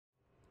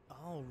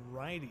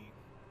Alrighty.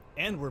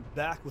 And we're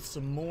back with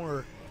some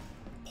more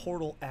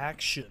Portal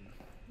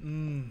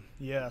action.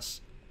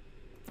 Yes.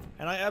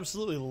 And I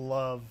absolutely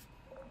love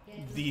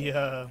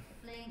the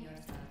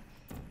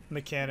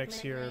mechanics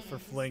here for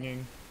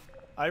flinging.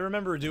 I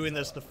remember doing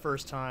this the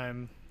first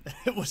time.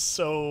 It was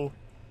so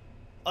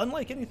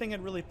unlike anything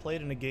I'd really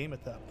played in a game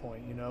at that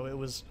point, you know? It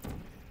was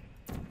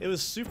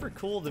super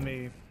cool to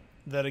me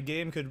that a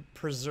game could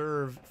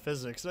preserve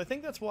physics. And I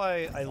think that's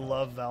why I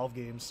love Valve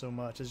games so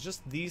much. It's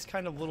just these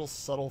kind of little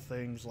subtle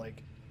things,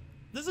 like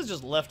this is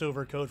just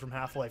leftover code from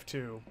Half-Life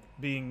 2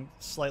 being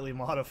slightly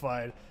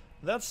modified.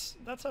 That's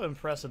how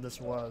impressive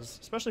this was,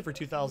 especially for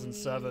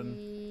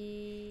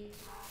 2007.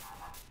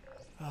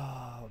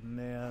 Oh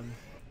man.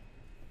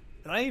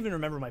 And I even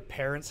remember my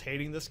parents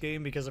hating this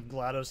game because of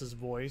GLaDOS'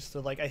 voice.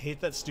 They're like, I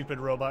hate that stupid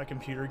robot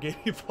computer game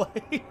you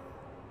play.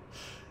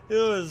 It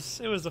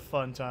was a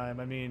fun time.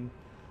 I mean,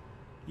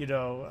 you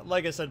know,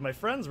 like I said, my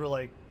friends were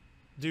like,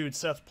 dude,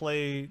 Seth,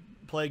 play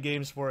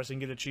games for us and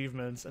get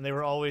achievements. And they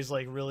were always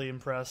like really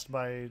impressed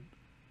by,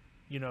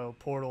 you know,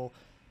 Portal.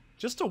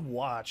 Just to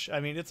watch. I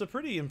mean, it's a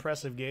pretty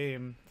impressive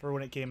game for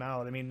when it came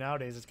out. I mean,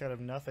 nowadays it's kind of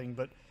nothing,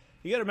 but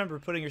you gotta remember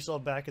putting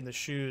yourself back in the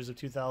shoes of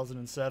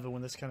 2007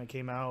 when this kind of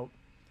came out.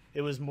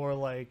 It was more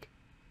like,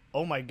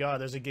 oh my god,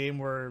 there's a game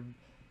where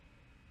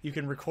you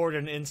can record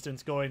an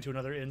instance going to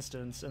another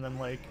instance and then,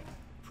 like,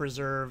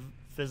 preserve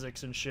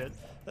physics and shit.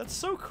 That's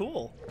so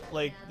cool.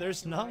 Like,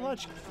 there's not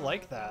much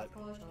like that,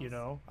 you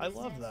know? I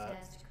love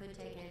that.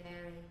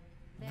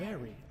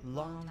 Very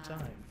long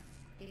time.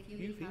 If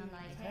you've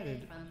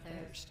headed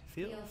first,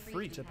 feel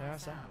free to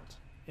pass out.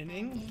 An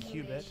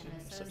incubating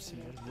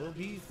associate will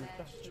be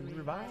to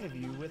revive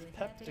you with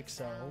peptic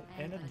cell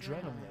and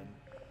adrenaline.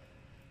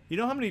 You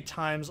know how many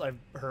times I've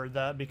heard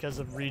that because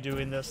of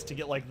redoing this to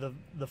get like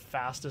the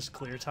fastest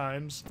clear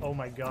times? Oh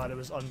my god, it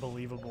was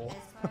unbelievable.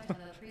 As part of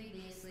a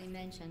previously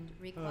mentioned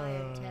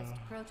required test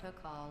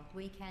protocol,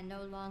 we can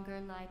no longer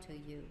lie to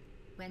you.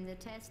 When the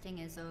testing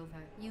is over,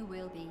 you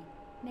will be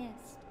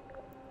missed.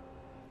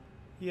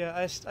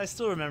 Yeah, I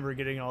still remember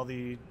getting all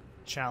the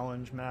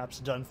challenge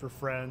maps done for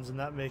friends, and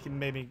that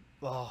made me,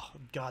 oh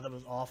god, that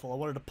was awful. I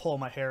wanted to pull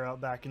my hair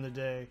out back in the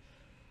day.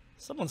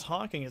 Someone's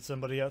honking at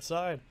somebody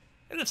outside.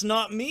 And it's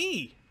not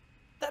me!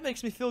 That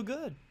makes me feel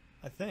good,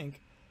 I think.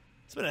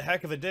 It's been a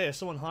heck of a day. If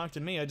someone honked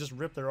at me, I'd just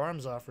rip their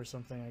arms off or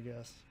something, I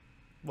guess.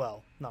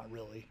 Well, not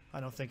really. I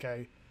don't think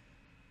I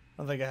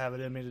have it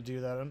in me to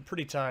do that. I'm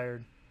pretty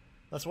tired.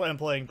 That's why I'm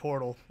playing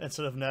Portal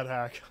instead of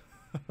NetHack.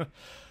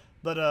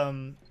 But,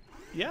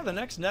 yeah, the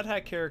next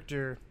NetHack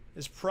character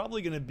is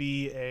probably going to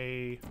be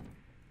a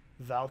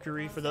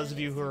Valkyrie, for those of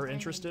you who are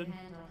interested.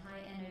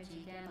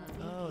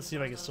 Oh, let's see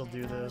if I can still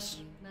do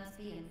this.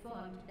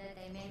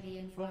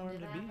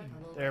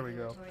 There we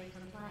go.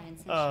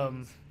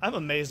 I'm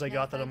amazed I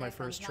got that on my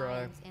first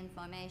try.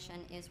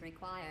 Information is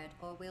required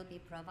or will be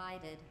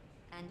provided,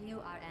 and you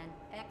are an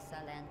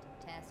excellent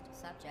test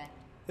subject.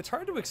 It's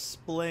hard to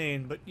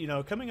explain, but you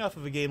know, coming off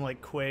of a game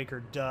like Quake or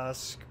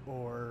Dusk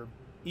or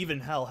even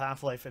hell,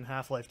 Half-Life and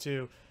Half-Life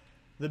 2,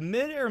 the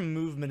mid-air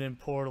movement in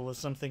Portal is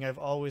something I've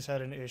always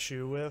had an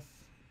issue with,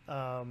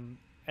 and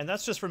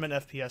that's just from an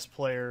FPS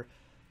player.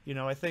 You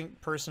know, I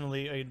think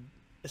personally,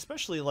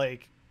 especially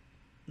like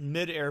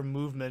mid-air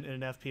movement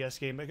in an FPS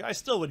game, I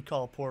still would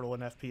call Portal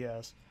an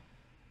FPS.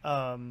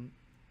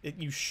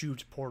 You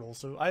shoot Portal,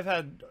 so I've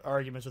had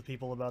arguments with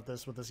people about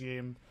this with this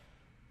game,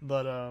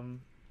 but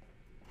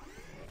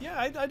yeah,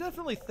 I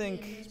definitely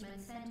think. The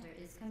engagement center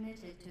is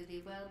committed to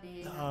the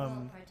well-being of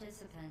all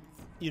participants.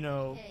 You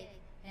know,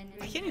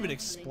 I can't even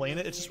explain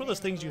it. It's just one of those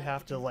things you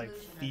have to like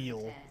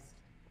feel.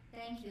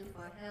 Thank you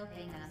for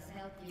helping us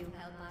help you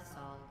help us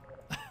all.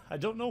 I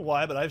don't know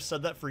why, but I've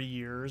said that for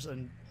years,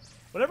 and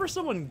whenever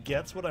someone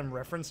gets what I'm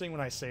referencing when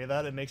I say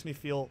that, it makes me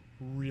feel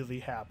really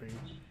happy.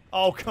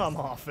 Oh, come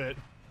off it.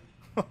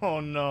 Oh,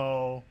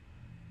 no.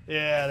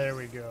 Yeah, there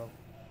we go.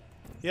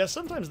 Yeah,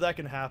 sometimes that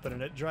can happen,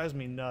 and it drives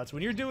me nuts.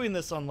 When you're doing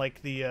this on,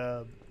 like,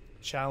 the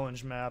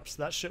challenge maps,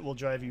 that shit will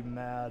drive you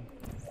mad.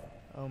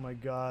 Oh, my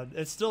God.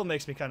 It still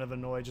makes me kind of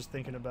annoyed just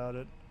thinking about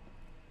it.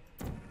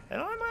 And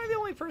am I the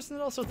only person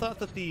that also thought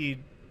that the,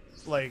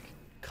 like,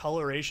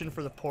 coloration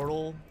for the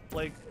Portal,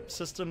 like,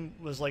 system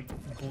was like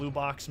blue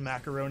box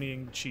macaroni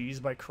and cheese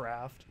by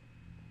Kraft?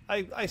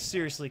 I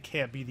seriously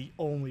can't be the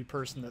only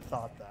person that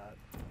thought that.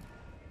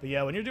 But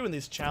yeah, when you're doing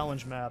these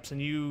challenge maps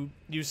and you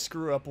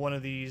screw up one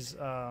of these,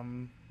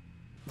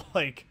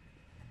 like,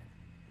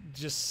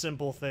 just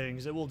simple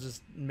things, it will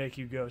just make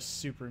you go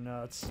super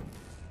nuts.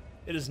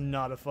 It is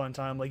not a fun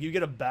time. Like, you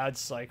get a bad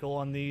cycle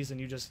on these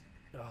and you just,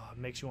 it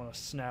makes you want to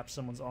snap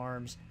someone's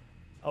arms.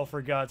 Oh,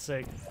 for God's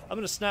sake. I'm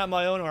gonna snap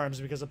my own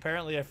arms because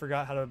apparently I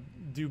forgot how to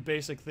do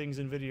basic things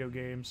in video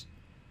games.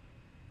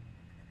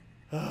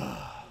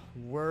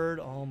 Word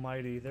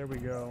almighty. There we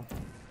go.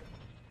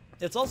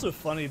 It's also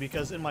funny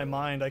because in my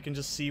mind I can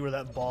just see where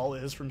that ball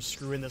is from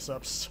screwing this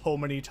up so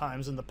many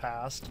times in the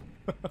past.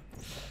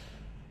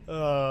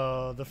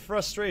 The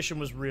frustration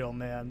was real,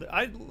 man.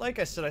 Like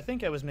I said, I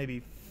think I was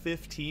maybe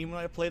 15 when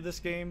I played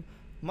this game.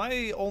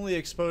 My only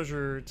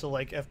exposure to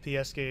like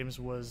FPS games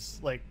was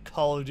like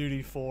Call of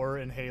Duty 4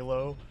 and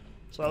Halo.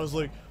 So I was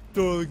like,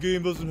 "Duh, the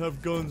game doesn't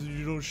have guns and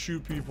you don't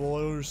shoot people,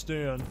 I don't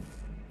understand."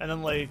 And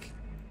then like,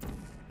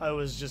 I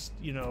was just,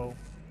 you know,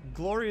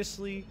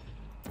 gloriously,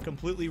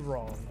 completely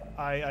wrong.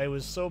 I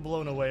was so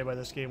blown away by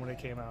this game when it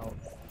came out.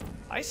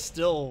 I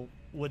still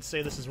would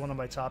say this is one of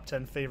my top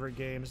 10 favorite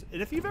games.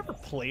 And if you've ever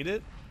played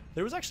it,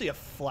 there was actually a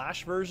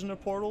Flash version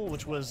of Portal,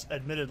 which was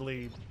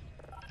admittedly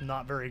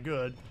not very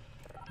good.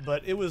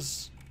 But it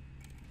was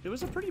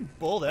a pretty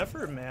bold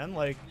effort, man.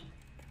 Like,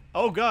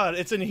 oh god,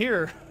 it's in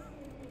here.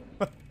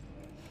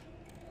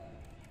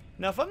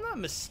 Now, if I'm not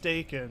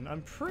mistaken,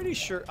 I'm pretty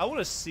sure... I want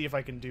to see if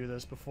I can do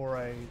this before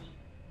I...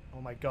 Oh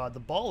my god, the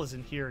ball is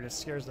in here and it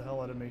scares the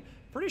hell out of me.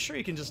 Pretty sure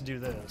you can just do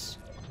this.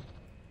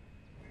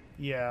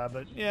 Yeah,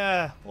 but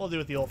yeah, we'll do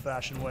it the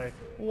old-fashioned way.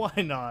 Why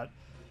not?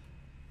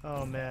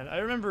 Oh man, I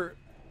remember...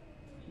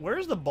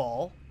 Where's the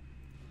ball?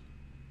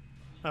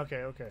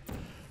 Okay, okay.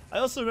 I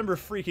also remember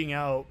freaking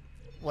out,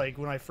 like,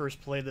 when I first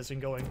played this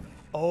and going,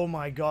 oh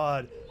my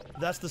god,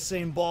 that's the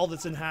same ball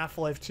that's in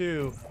Half-Life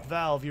 2.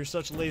 Valve, you're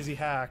such lazy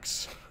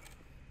hacks.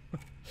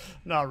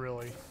 Not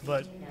really,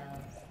 but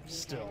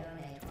still.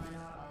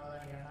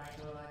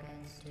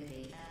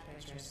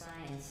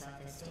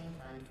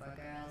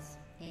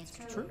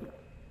 True.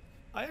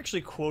 I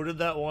actually quoted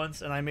that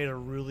once, and I made a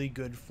really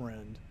good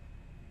friend.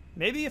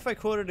 Maybe if I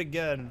quote it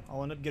again,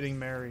 I'll end up getting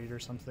married or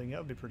something. That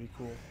would be pretty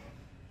cool.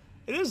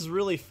 It is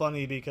really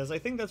funny because I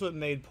think that's what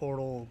made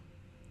Portal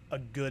a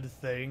good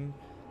thing,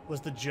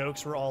 was the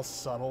jokes were all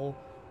subtle.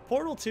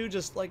 Portal 2,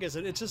 just like I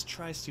said, it just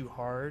tries too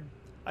hard.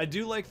 I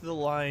do like the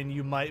line,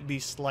 "You might be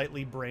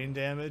slightly brain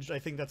damaged." I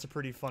think that's a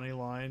pretty funny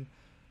line.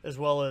 As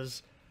well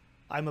as,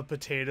 "I'm a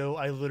potato,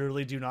 I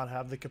literally do not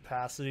have the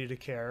capacity to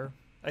care."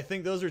 I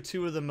think those are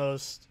two of the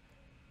most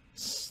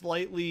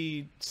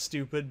slightly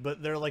stupid,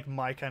 but they're like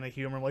my kind of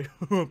humor. Like,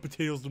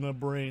 potatoes don't have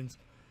brains.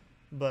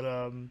 But,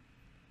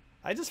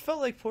 I just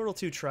felt like Portal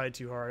 2 tried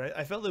too hard.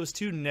 I felt it was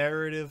too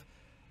narrative.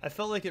 I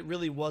felt like it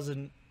really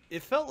wasn't...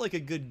 It felt like a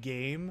good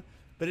game,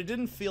 but it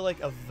didn't feel like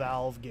a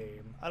Valve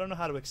game. I don't know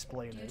how to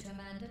explain it. Due to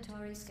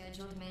mandatory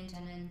scheduled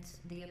maintenance,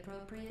 the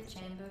appropriate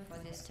chamber for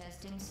this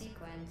testing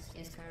sequence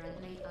is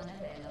currently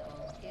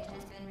unavailable. It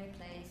has been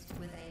replaced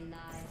with a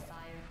live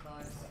fire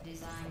course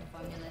designed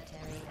for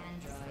military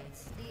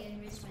androids. The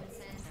Enrichment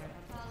Center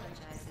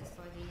apologizes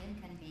for the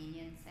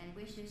inconvenience and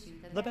wishes you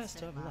the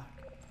best of luck.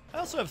 I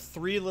also have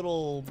 3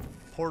 little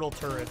portal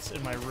turrets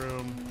in my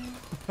room.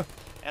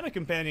 And a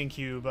companion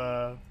cube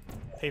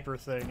paper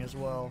thing as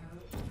well.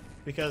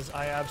 Because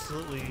I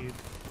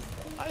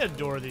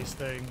adore these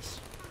things.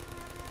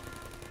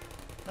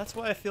 That's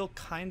why I feel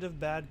kind of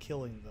bad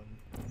killing them.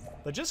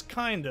 But just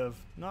kind of,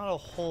 not a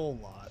whole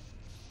lot.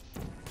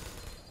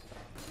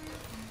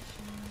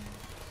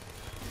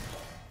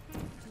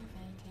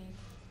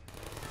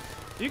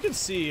 You can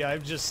see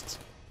I've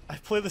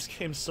played this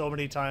game so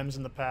many times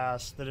in the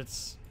past that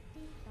it's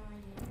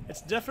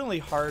definitely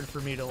hard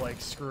for me to like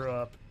screw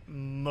up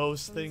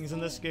most things in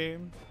this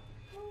game.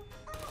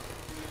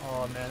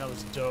 Oh man, that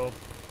was dope.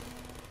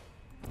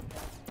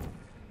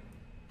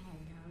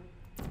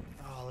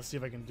 Oh, let's see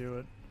if I can do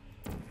it.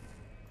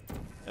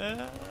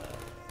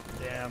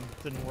 Damn,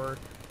 didn't work.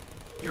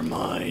 You're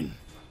mine!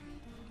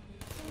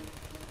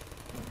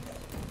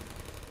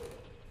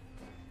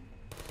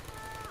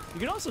 You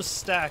can also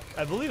stack,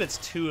 I believe it's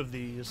 2 of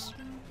these.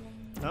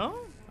 No?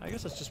 I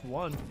guess it's just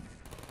 1.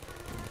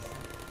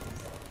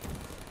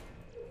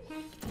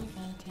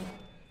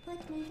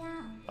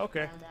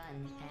 Okay. Well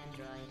done,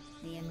 Android.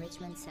 The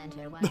Enrichment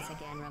Center once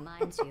again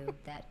reminds you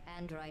that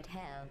Android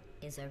Hell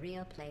is a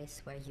real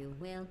place where you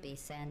will be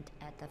sent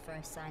at the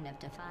first sign of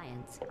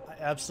defiance. I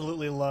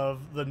absolutely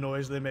love the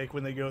noise they make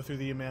when they go through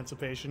the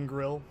Emancipation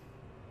Grill.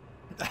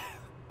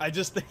 I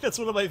just think that's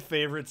one of my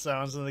favorite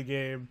sounds in the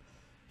game.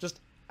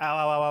 Just ow,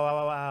 ow, ow,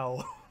 ow, ow,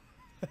 ow.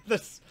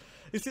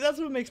 You see, that's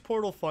what makes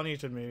Portal funny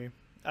to me.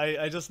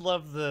 I just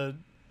love the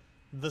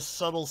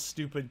subtle,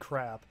 stupid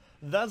crap.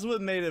 That's what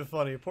made it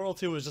funny. Portal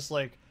 2 was just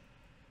like,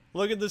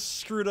 look at this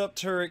screwed up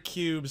turret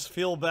cubes,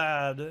 feel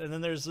bad. And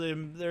then there's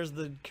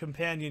the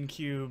companion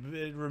cube.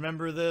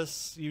 Remember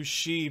this, you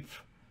sheep.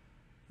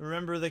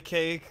 Remember the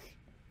cake?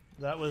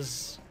 That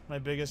was my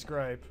biggest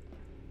gripe.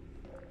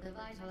 The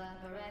vital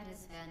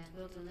apparatus vent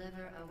will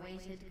deliver a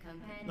weighted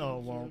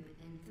companion won't. cube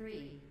in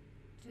 3,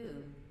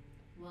 2,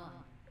 1.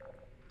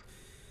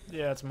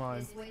 Yeah, it's mine.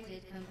 This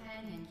weighted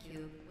companion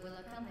cube will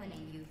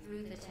accompany you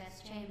through the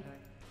test chamber.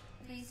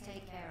 Please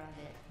take care of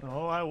it.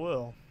 Oh, I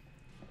will.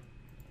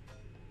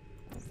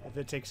 If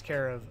it takes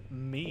care of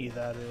me,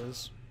 that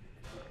is.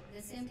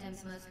 The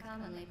symptoms most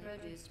commonly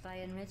produced by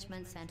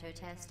Enrichment Center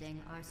testing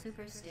are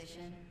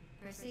superstition,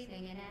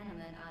 perceiving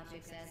inanimate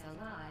objects as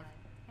alive,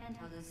 and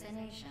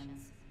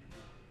hallucinations.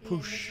 The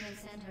Enrichment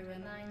Center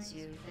reminds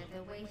you that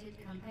the weighted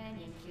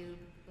companion cube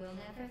will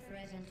never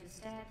threaten to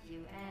stab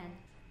you and,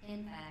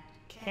 in fact,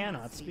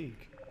 cannot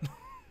speak.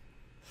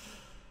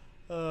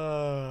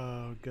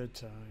 Oh, good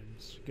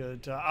times.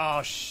 Good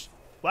times. Oh,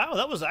 wow,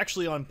 that was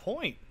actually on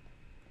point.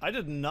 I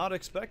did not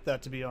expect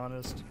that, to be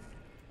honest.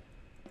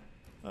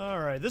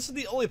 Alright, this is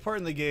the only part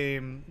in the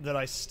game that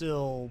I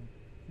still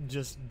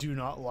just do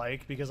not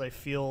like, because I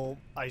feel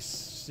I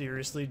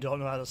seriously don't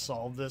know how to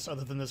solve this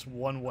other than this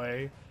one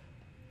way.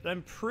 And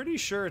I'm pretty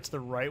sure it's the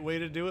right way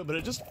to do it, but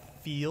it just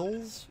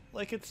feels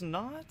like it's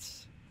not.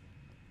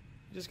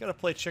 You just gotta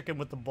play chicken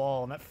with the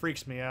ball, and that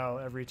freaks me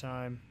out every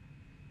time.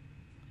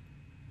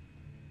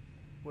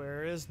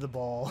 Where is the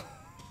ball?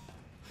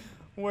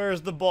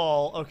 Where's the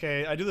ball?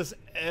 Okay, I do this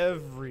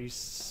every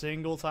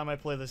single time I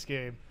play this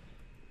game.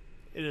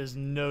 It is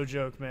no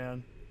joke,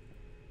 man.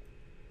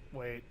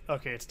 Wait,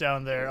 okay, it's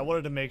down there. I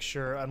wanted to make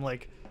sure. I'm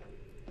like,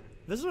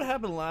 this is what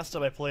happened last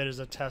time I played as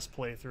a test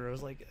playthrough. I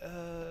was like,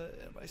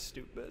 am I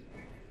stupid?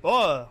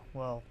 Oh,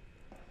 well,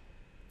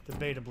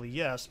 debatably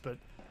yes, but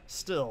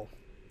still.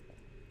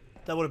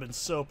 That would have been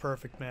so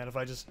perfect, man, if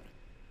I just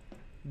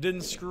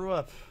didn't screw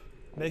up,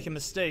 making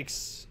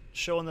mistakes,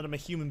 showing that I'm a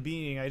human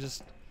being.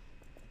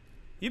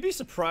 You'd be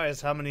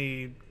surprised how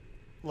many,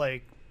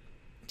 like,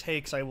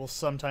 takes I will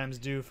sometimes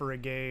do for a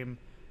game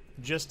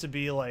just to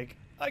be like,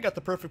 I got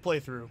the perfect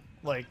playthrough.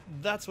 Like,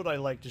 that's what I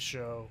like to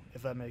show,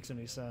 if that makes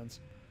any sense.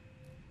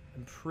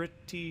 I'm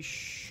pretty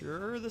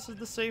sure this is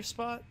the safe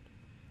spot.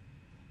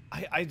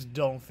 I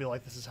don't feel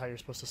like this is how you're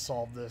supposed to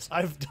solve this.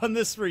 I've done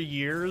this for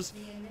years,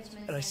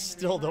 and I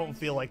still don't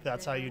feel like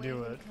that's how you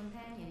do it.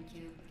 Companion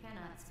cube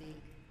cannot speak.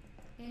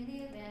 In the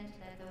event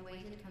that the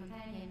weighted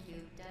companion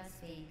cube does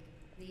speak,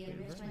 the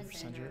enrichment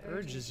center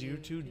urges you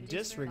to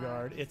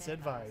disregard its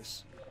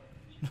advice.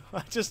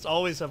 I just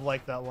always have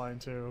liked that line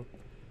too.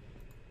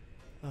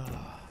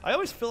 I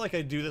always feel like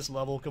I do this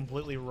level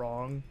completely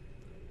wrong,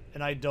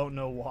 and I don't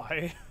know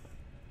why.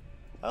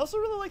 I also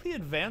really like the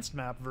advanced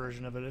map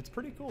version of it. It's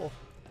pretty cool.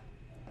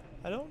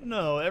 I don't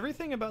know.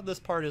 Everything about this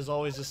part is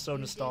always just so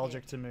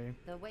nostalgic to me.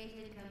 The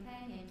weighted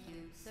companion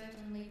cube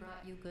certainly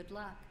brought you good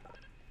luck.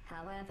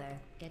 However,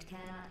 it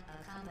cannot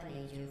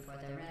accompany you for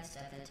the rest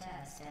of the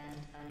test,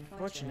 and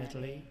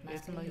unfortunately,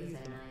 must be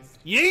euthanized.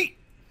 Yeet!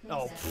 Please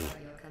Oh, for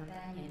your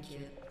companion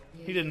cube.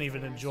 he didn't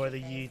even enjoy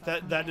the yeet.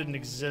 That didn't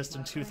exist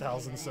in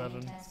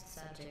 2007. Test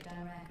subject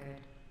on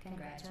record.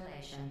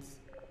 Congratulations.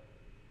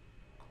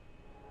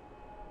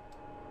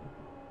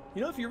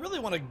 You know, if you really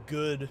want a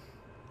good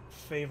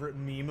favorite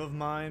meme of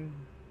mine,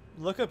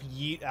 look up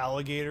Yeet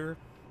Alligator.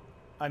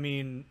 I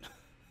mean,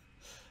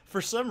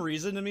 for some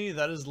reason to me,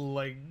 that is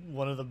like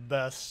one of the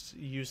best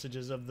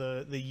usages of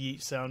the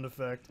Yeet sound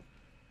effect.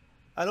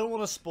 I don't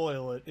want to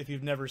spoil it if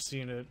you've never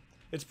seen it.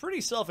 It's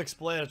pretty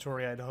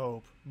self-explanatory, I'd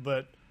hope,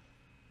 but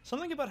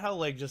something about how,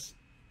 like, just...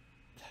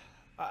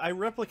 I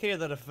replicated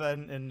that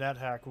event in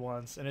NetHack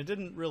once, and it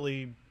didn't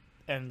really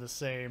end the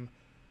same,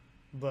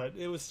 but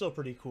it was still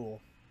pretty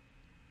cool.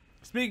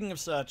 Speaking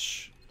of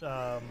such,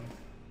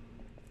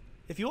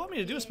 if you want me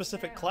to do a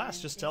specific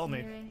class, just tell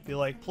me. Be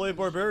like, play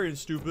Barbarian,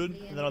 stupid,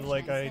 and then I'll be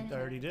like, I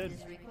already did,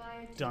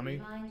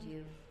 dummy.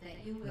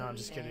 No, I'm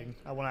just kidding.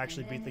 I want to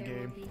actually beat the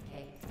game.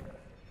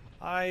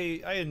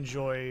 I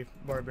enjoy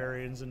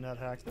Barbarians and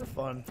NetHack. They're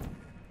fun.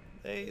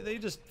 They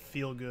just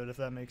feel good, if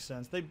that makes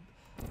sense.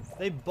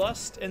 They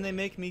bust and they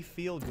make me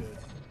feel good.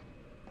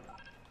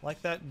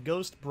 Like that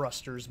Ghost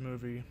Brusters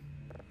movie.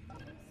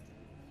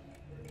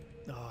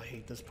 Oh, I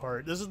hate this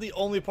part. This is the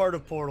only part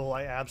of Portal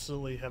I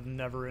absolutely have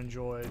never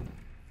enjoyed.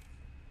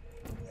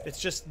 It's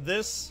just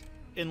this,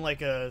 in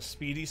like a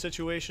speedy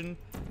situation,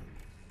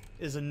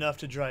 is enough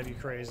to drive you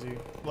crazy.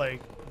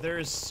 Like, there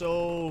is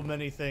so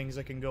many things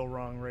that can go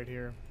wrong right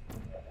here.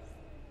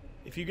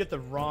 If you get the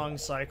wrong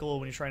cycle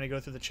when you're trying to go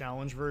through the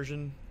challenge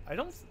version, I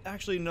don't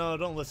actually know,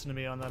 don't listen to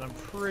me on that. I'm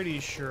pretty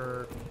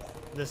sure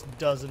this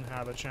doesn't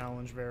have a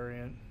challenge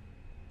variant.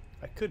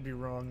 I could be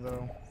wrong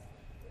though.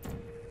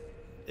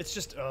 It's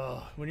just,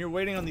 when you're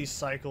waiting on these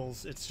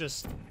cycles, it's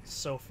just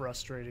so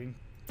frustrating.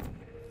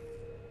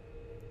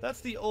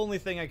 That's the only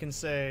thing I can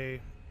say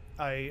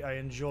I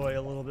enjoy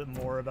a little bit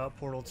more about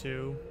Portal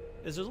 2,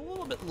 is there's a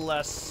little bit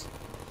less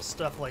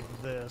stuff like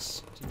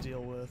this to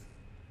deal with.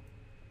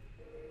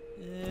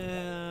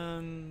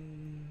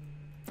 And...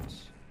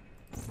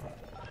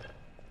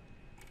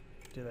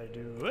 did I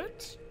do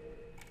it?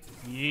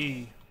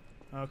 Yee.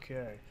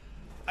 Okay.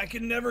 I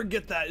can never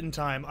get that in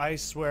time. I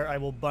swear I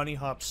will bunny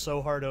hop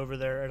so hard over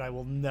there and I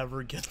will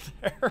never get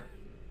there.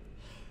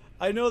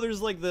 I know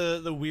there's like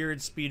the weird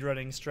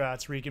speedrunning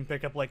strats where you can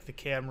pick up like the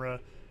camera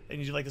and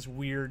you do like this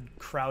weird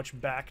crouch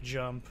back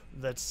jump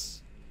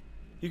that's...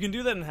 You can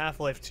do that in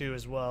Half-Life 2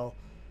 as well.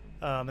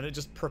 And it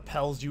just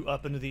propels you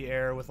up into the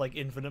air with like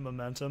infinite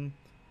momentum.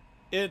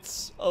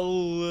 It's a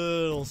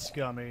little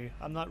scummy.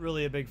 I'm not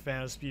really a big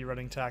fan of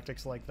speedrunning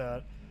tactics like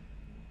that.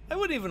 I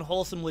wouldn't even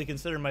wholesomely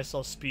consider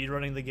myself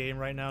speedrunning the game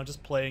right now,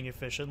 just playing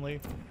efficiently.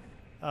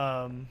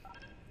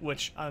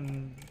 Which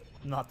I'm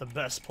not the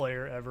best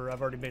player ever.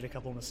 I've already made a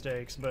couple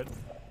mistakes, but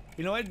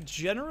you know, I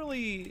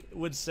generally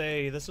would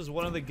say this is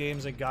one of the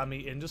games that got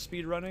me into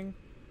speedrunning.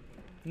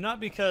 Not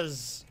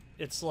because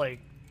it's like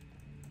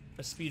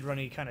a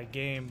speedrunny kind of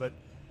game, but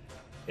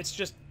it's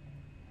just...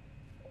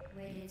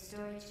 Weighted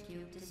storage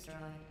cube destroyed.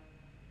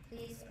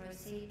 Please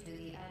proceed to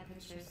the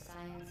Aperture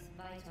Science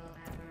Vital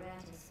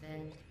Apparatus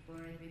vent for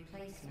a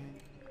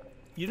replacement.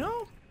 You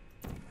know,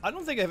 I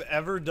don't think I've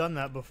ever done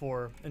that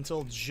before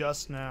until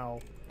just now.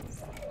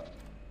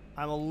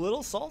 I'm a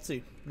little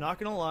salty, not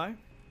gonna lie.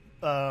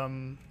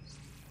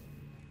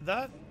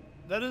 That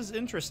is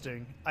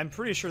interesting. I'm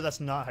pretty sure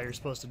that's not how you're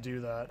supposed to do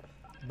that.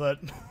 But,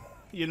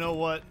 you know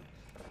what?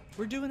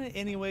 We're doing it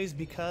anyways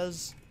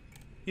because,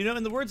 you know,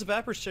 in the words of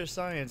Aperture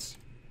Science,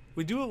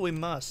 we do what we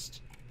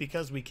must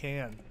because we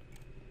can.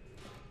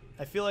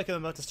 I feel like I'm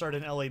about to start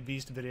an LA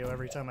Beast video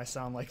every time I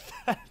sound like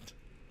that.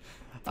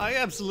 I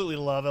absolutely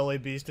love LA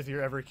Beast if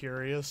you're ever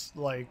curious.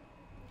 Like,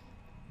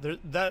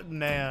 that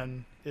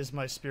man is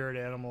my spirit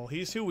animal.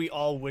 He's who we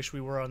all wish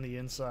we were on the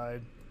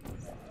inside.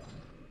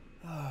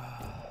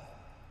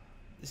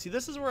 See,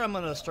 this is where I'm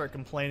gonna start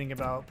complaining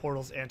about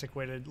Portal's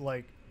antiquated,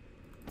 like,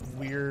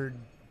 weird,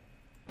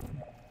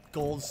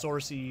 gold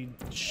sourcey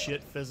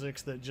shit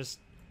physics that just,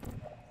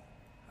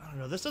 I don't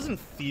know, this doesn't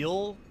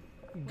feel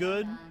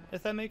good,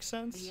 if that makes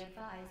sense. Be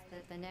advised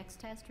that the next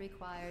test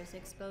requires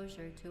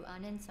exposure to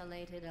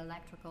uninsulated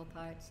electrical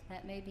parts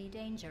that may be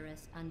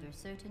dangerous under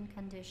certain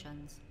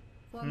conditions.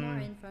 For more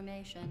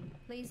information,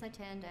 please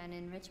attend an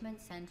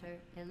Enrichment Center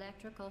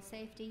Electrical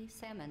Safety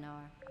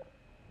Seminar.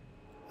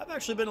 I've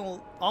actually been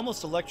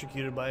almost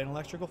electrocuted by an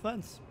electrical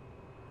fence.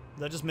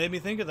 That just made me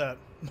think of that.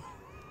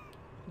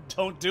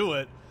 Don't do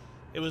it.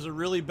 It was a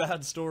really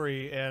bad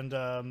story, and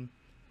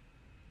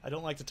I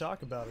don't like to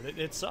talk about it.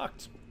 It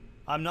sucked.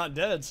 I'm not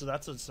dead, so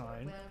that's a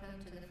sign.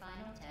 Welcome to the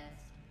final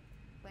test.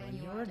 When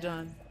you are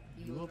done,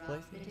 you will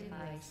place the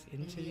device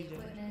into the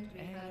equipment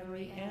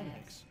recovery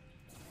annex.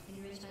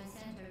 Enrichment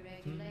Center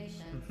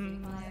regulations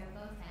require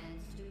both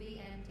hands to be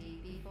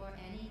empty before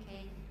any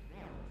cake.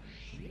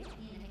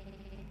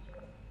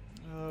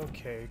 Oh,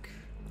 cake.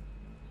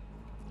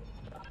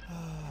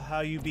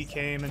 How you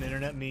became an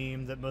internet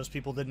meme that most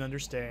people didn't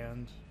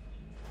understand.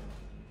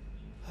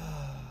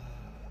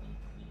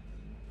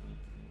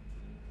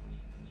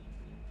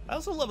 I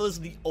also love this is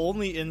the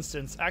only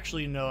instance,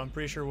 actually no, I'm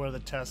pretty sure one of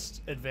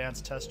the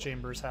advanced test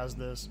chambers has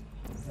this,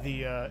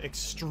 the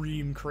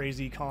extreme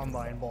crazy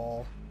combine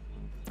ball.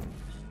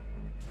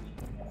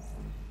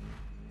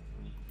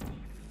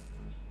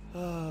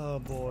 Oh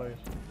boy.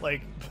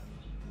 Like,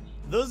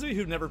 those of you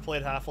who've never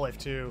played Half-Life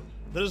 2,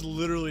 that is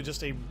literally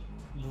just a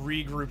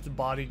regrouped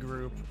body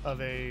group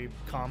of a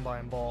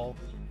combine ball.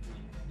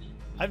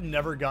 I've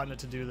never gotten it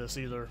to do this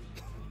either.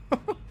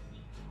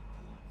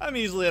 I'm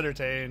easily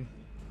entertained.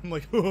 I'm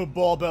like,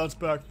 ball bounce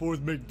back, forth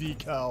make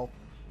decal.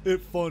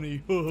 It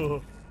funny.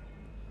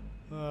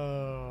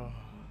 Oh,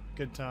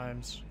 good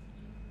times.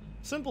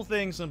 Simple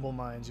things, simple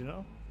minds, you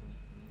know?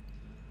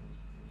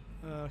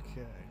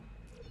 Okay.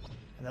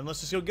 And then let's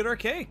just go get our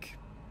cake.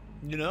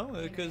 You know,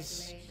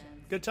 because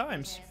good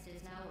times. The test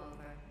is now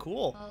over.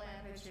 Cool. All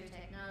Aperture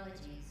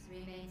technologies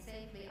remain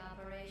safely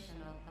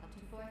operational up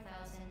to 4,000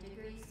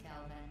 degrees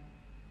Kelvin.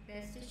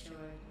 Rest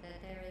assured that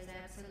there is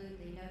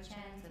absolutely no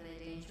chance of a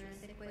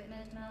dangerous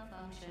equipment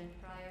malfunction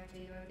prior to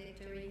your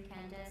victory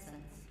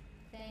incandescence.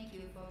 Thank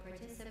you for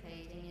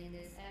participating in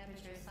this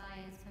Aperture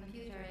Science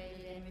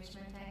computer-aided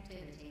enrichment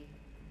activity.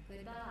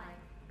 Goodbye.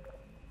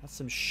 That's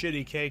some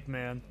shitty cake,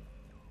 man.